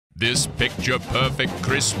This picture-perfect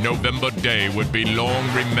crisp November day would be long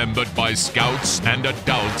remembered by scouts and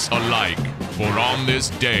adults alike. For on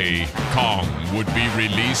this day, Kong would be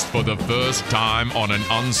released for the first time on an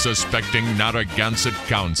unsuspecting Narragansett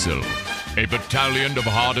council. A battalion of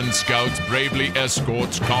hardened scouts bravely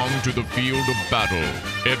escorts Kong to the field of battle.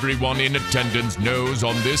 Everyone in attendance knows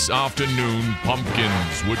on this afternoon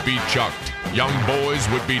pumpkins would be chucked, young boys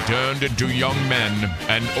would be turned into young men,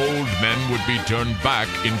 and old men would be turned back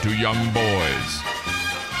into young boys.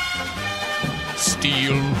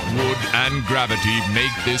 Steel, wood, and gravity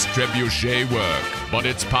make this trebuchet work, but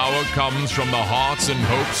its power comes from the hearts and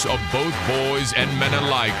hopes of both boys and men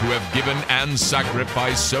alike who have given and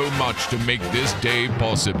sacrificed so much to make this day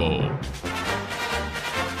possible.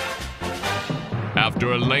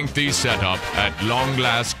 After a lengthy setup, at long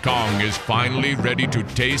last Kong is finally ready to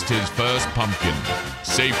taste his first pumpkin.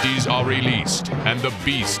 Safeties are released, and the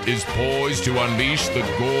beast is poised to unleash the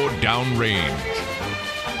gore downrange.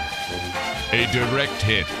 A direct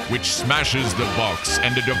hit, which smashes the box,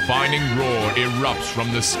 and a defining roar erupts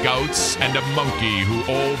from the scouts and a monkey who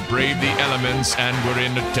all braved the elements and were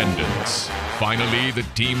in attendance. Finally, the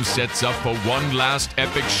team sets up for one last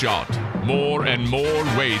epic shot. More and more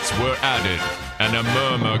weights were added, and a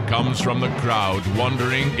murmur comes from the crowd,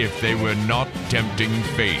 wondering if they were not tempting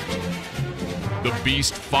fate. The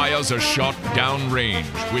beast fires a shot downrange,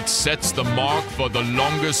 which sets the mark for the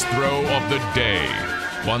longest throw of the day.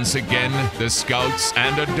 Once again, the scouts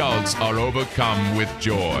and adults are overcome with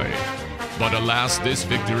joy. But alas, this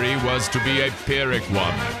victory was to be a Pyrrhic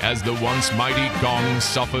one, as the once mighty Kong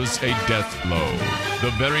suffers a death blow.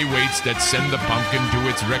 The very weights that send the pumpkin to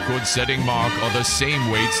its record-setting mark are the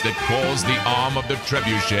same weights that cause the arm of the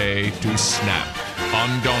trebuchet to snap.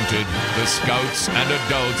 Undaunted, the scouts and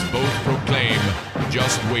adults both proclaim,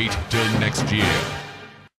 "Just wait till next year."